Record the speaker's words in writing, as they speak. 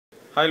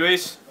Hi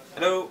Luis.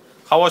 Hello.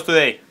 How was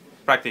today?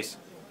 Practice?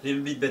 A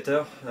little bit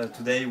better.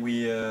 Today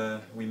we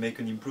make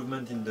an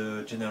improvement in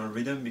the general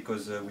rhythm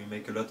because we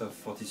make a lot of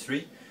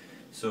 43.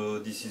 So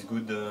this is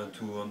good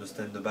to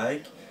understand the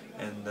bike,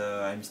 and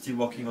I'm still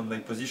working on my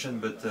position,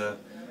 but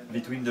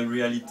between the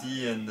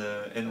reality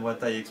and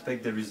what I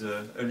expect there is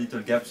a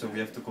little gap, so we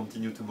have to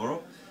continue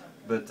tomorrow.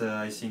 But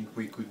I think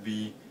we could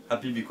be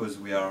happy because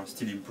we are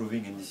still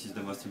improving, and this is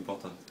the most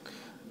important.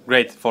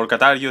 Great. For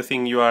Qatar, you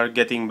think you are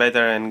getting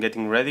better and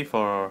getting ready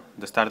for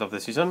the start of the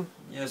season?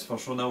 Yes, for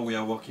sure. Now we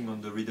are working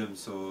on the rhythm,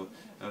 so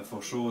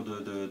for sure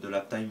the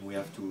lap time we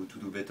have to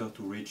do better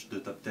to reach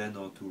the top 10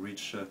 or to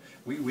reach.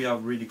 We are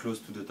really close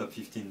to the top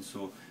 15,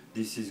 so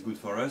this is good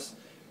for us.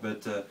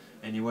 But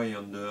anyway,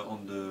 on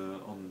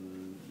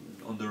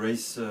the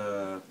race,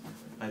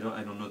 I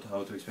don't know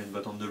how to explain,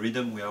 but on the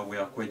rhythm we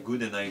are quite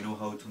good, and I know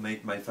how to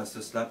make my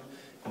fastest lap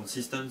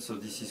consistent. So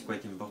this is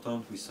quite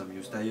important. With some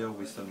new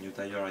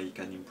tire, I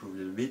can improve a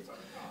little bit.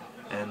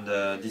 And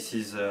this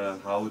is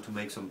how to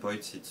make some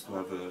points. It's to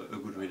have a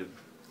good rhythm.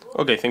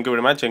 Okay, thank you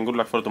very much and good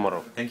luck for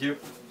tomorrow. Thank you.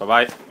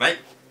 Bye-bye. Bye.